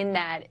in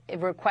that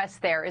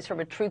request there is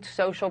from a Truth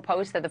Social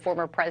post that the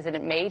former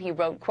president made. He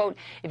wrote, quote,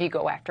 if you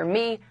go after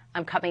me,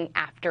 I'm coming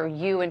after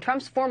you. And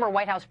Trump's former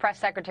White House press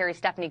secretary,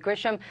 Stephanie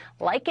Grisham,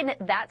 likened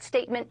that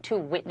statement to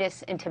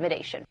witness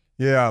intimidation.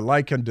 Yeah,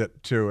 likened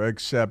it to,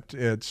 except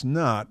it's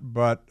not.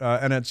 But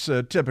and it's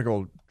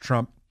typical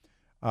Trump.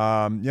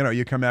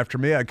 You come after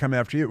me, I come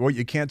after you. Well,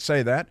 you can't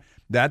say that.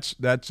 That's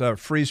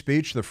free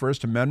speech. The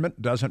First Amendment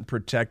doesn't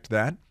protect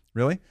that,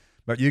 really.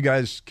 But you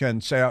guys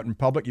can say out in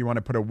public you want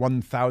to put a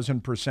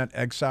 1,000%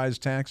 excise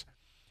tax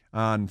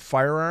on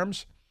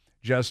firearms.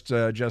 Just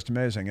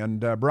amazing.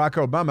 And Barack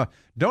Obama,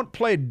 don't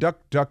play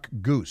duck, duck,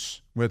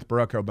 goose with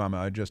Barack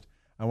Obama.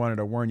 I wanted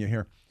to warn you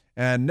here.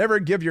 And never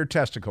give your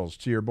testicles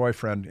to your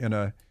boyfriend in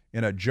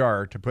a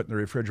jar to put in the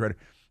refrigerator.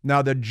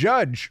 Now, the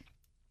judge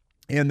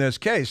in this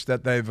case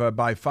that they've,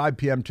 by 5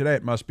 p.m. today,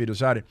 it must be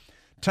decided,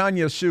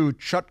 Tanya Sue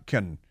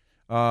Chutkan,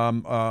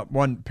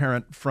 one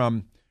parent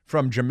from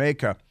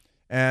Jamaica,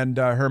 and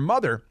her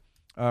mother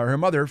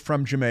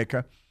from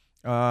Jamaica,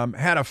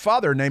 had a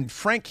father named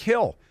Frank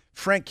Hill.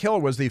 Frank Hill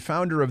was the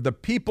founder of the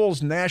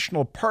People's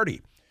National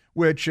Party,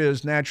 which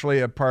is naturally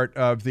a part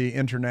of the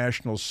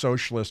International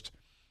Socialist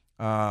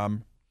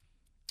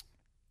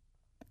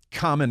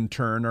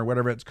Comintern, or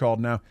whatever it's called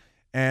now.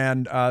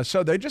 And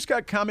so they just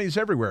got commies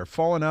everywhere,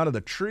 falling out of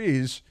the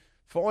trees,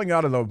 falling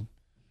out of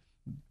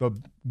the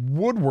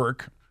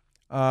woodwork,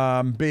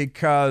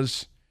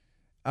 because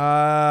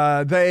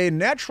they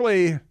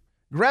naturally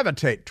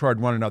gravitate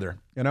toward one another.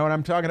 You know what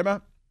I'm talking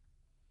about?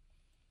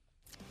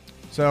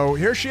 So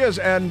here she is,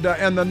 and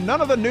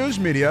none of the news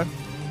media,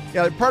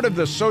 they're part of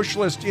the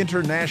Socialist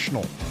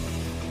International.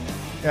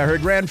 Yeah, her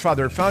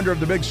grandfather, founder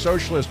of the big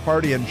Socialist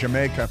Party in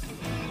Jamaica.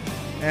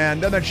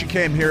 And then she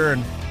came here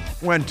and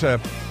went to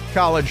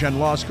college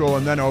and law school,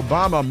 and then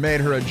Obama made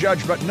her a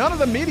judge. But none of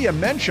the media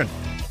mention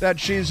that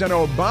she's an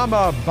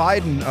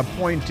Obama-Biden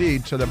appointee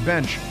to the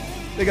bench,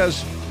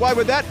 because why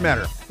would that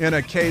matter in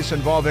a case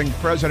involving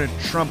President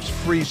Trump's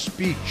free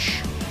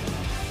speech?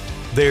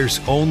 There's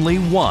only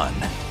one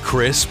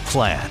Chris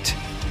Plante,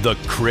 The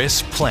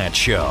Chris Plante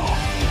Show.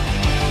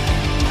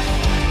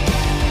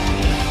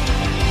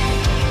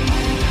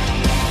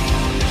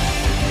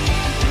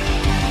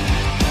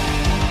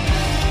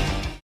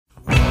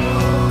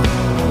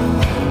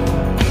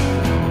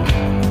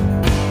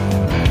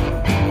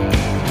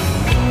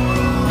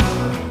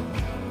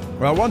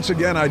 Well, once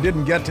again, I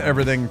didn't get to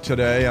everything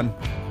today, and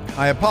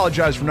I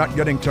apologize for not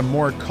getting to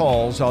more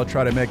calls. I'll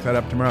try to make that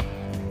up tomorrow.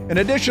 In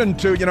addition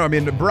to,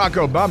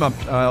 Barack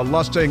Obama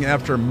lusting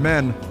after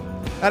men,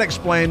 that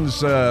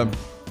explains why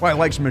he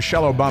likes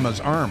Michelle Obama's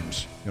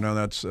arms.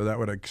 That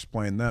would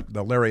explain that,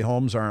 the Larry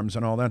Holmes arms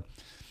and all that.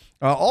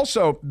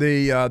 Also,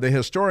 the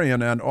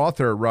historian and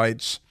author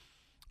writes,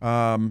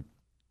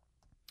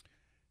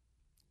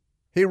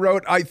 he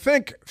wrote, I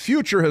think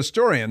future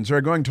historians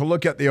are going to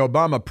look at the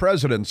Obama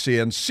presidency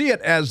and see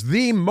it as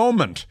the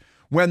moment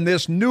when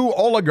this new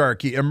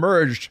oligarchy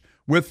merged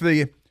with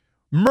the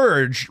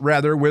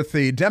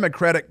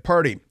Democratic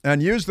Party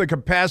and used the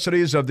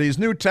capacities of these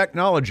new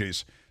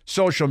technologies,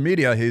 social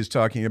media he's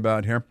talking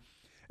about here,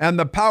 and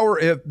the power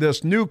of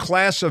this new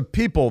class of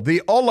people,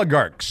 the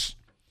oligarchs,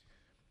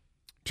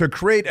 to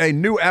create a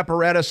new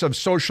apparatus of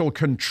social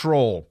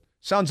control.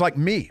 Sounds like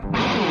me.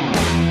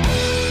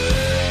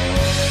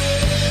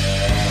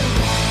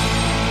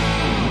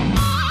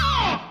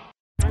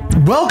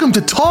 Welcome to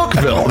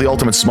Talkville. The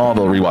Ultimate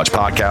Smallville Rewatch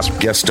Podcast.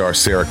 Guest star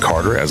Sarah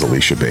Carter as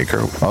Alicia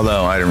Baker.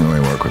 Although I didn't really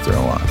work with her a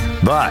lot.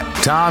 But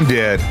Tom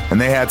did, and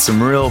they had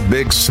some real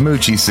big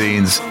smoochy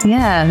scenes.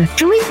 Yeah.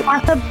 Can we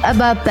talk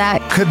about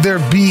that? Could there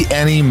be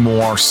any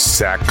more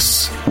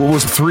sex? What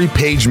was a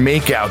 3-page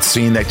makeout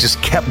scene that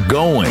just kept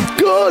going?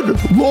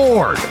 Good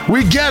Lord.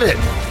 We get it.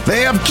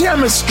 They have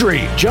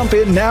chemistry. Jump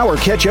in now or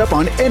catch up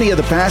on any of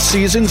the past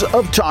seasons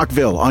of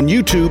Talkville on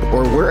YouTube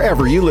or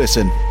wherever you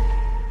listen.